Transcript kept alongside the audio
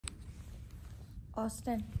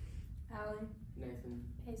Austin. Allie. Nathan.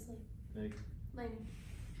 Paisley. Nick. Lainey.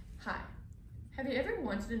 Hi. Have you ever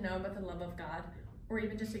wanted to know about the love of God, or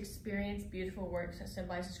even just experience beautiful works that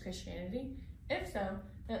symbolizes Christianity? If so,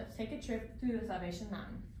 then let's take a trip through the Salvation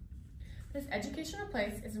Mountain. This educational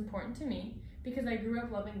place is important to me because I grew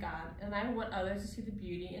up loving God, and I want others to see the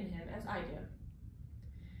beauty in Him as I do.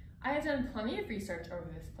 I have done plenty of research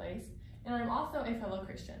over this place, and I'm also a fellow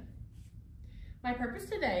Christian. My purpose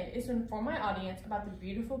today is to inform my audience about the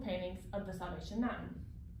beautiful paintings of the Salvation Mountain.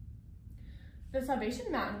 The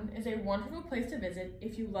Salvation Mountain is a wonderful place to visit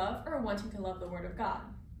if you love or are wanting to love the Word of God.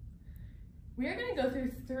 We are going to go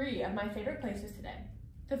through 3 of my favorite places today.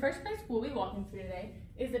 The first place we'll be walking through today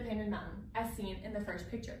is the Painted Mountain, as seen in the first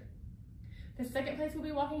picture. The second place we'll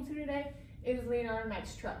be walking through today is Leonardo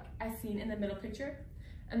Knight's truck, as seen in the middle picture.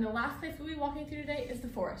 And the last place we'll be walking through today is the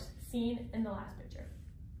forest, seen in the last picture.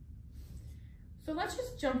 So let's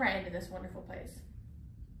just jump right into this wonderful place.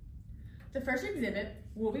 The first exhibit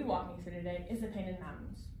we'll be walking through today is the Painted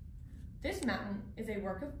Mountains. This mountain is a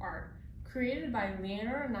work of art created by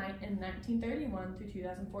Leonardo Knight in 1931 through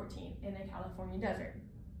 2014 in the California desert.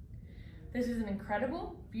 This is an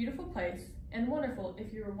incredible, beautiful place and wonderful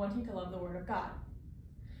if you are wanting to love the Word of God.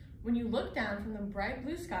 When you look down from the bright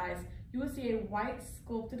blue skies, you will see a white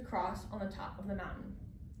sculpted cross on the top of the mountain.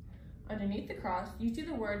 Underneath the cross, you see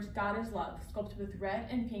the words "God is love" sculpted with red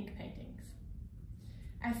and pink paintings,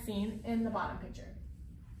 as seen in the bottom picture.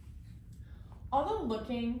 Although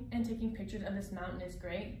looking and taking pictures of this mountain is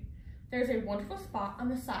great, there's a wonderful spot on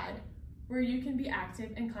the side where you can be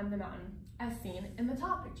active and climb the mountain, as seen in the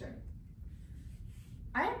top picture.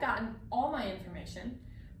 I have gotten all my information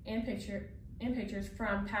and pictures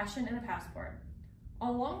from Passion and a Passport,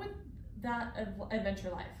 along with that of Adventure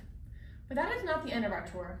Life. But that is not the end of our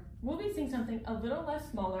tour. We'll be seeing something a little less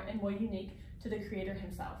smaller and more unique to the Creator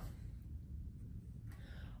himself.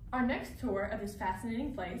 Our next tour of this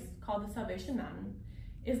fascinating place, called the Salvation Mountain,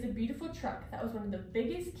 is the beautiful truck that was one of the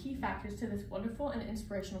biggest key factors to this wonderful and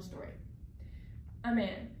inspirational story. A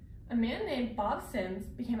man named Bob Sims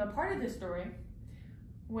became a part of this story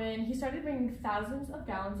when he started bringing thousands of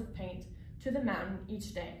gallons of paint to the mountain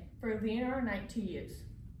each day for Leonardo Knight to use.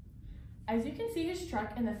 As you can see his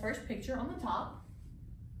truck in the first picture on the top,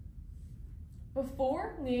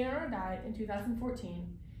 before Leonardo died in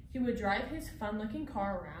 2014, he would drive his fun-looking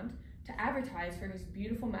car around to advertise for his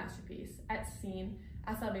beautiful masterpiece as seen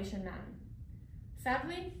at Salvation Mountain.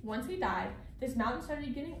 Sadly, once he died, this mountain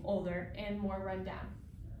started getting older and more run down.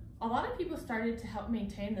 A lot of people started to help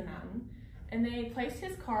maintain the mountain, and they placed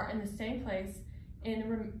his car in the same place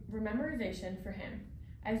in rememorization for him,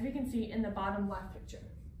 as we can see in the bottom left picture.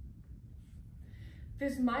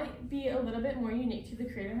 This might be a little bit more unique to the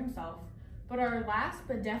Creator himself, but our last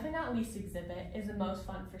but definitely not least exhibit is the most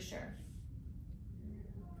fun for sure.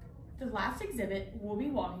 The last exhibit we'll be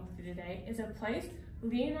walking through today is a place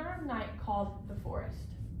Leonardo Knight called the Forest,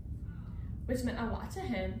 which meant a lot to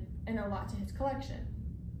him and a lot to his collection.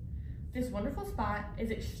 This wonderful spot is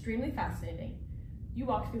extremely fascinating. You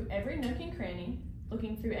walk through every nook and cranny,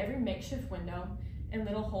 looking through every makeshift window and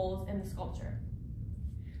little holes in the sculpture.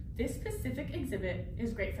 This specific exhibit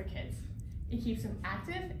is great for kids. It keeps them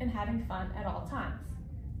active and having fun at all times.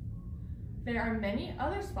 There are many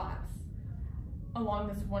other spots along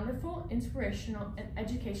this wonderful, inspirational, and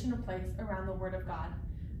educational place around the Word of God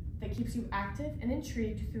that keeps you active and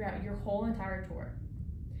intrigued throughout your whole entire tour.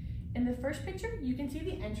 In the first picture, you can see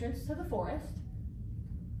the entrance to the forest.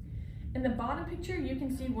 In the bottom picture, you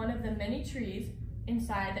can see one of the many trees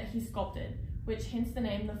inside that he sculpted, which hints the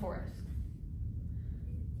name the forest.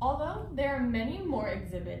 Although there are many more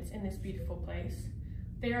exhibits in this beautiful place,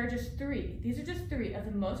 there are just 3. These are just 3 of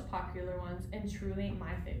the most popular ones and truly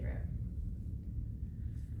my favorite.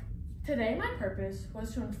 Today, my purpose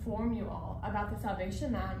was to inform you all about the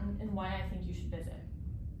Salvation Mountain and why I think you should visit.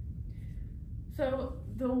 So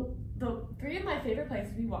the 3 of my favorite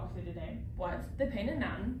places we walked through today was the Painted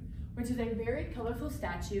Mountain, which is a very colorful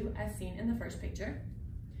statue as seen in the first picture.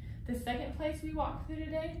 The second place we walked through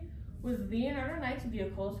today was Leonardo Knight's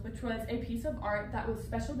vehicles, which was a piece of art that was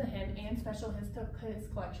special to him and special to his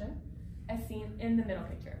collection, as seen in the middle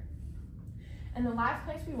picture. And the last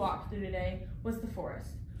place we walked through today was the forest,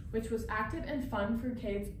 which was active and fun for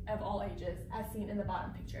kids of all ages, as seen in the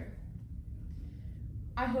bottom picture.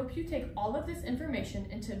 I hope you take all of this information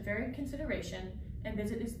into very consideration and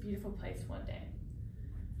visit this beautiful place one day.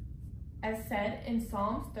 As said in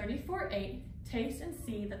Psalms 34:8, taste and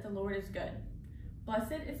see that the Lord is good.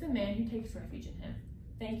 Blessed is the man who takes refuge in him.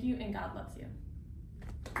 Thank you, and God loves you.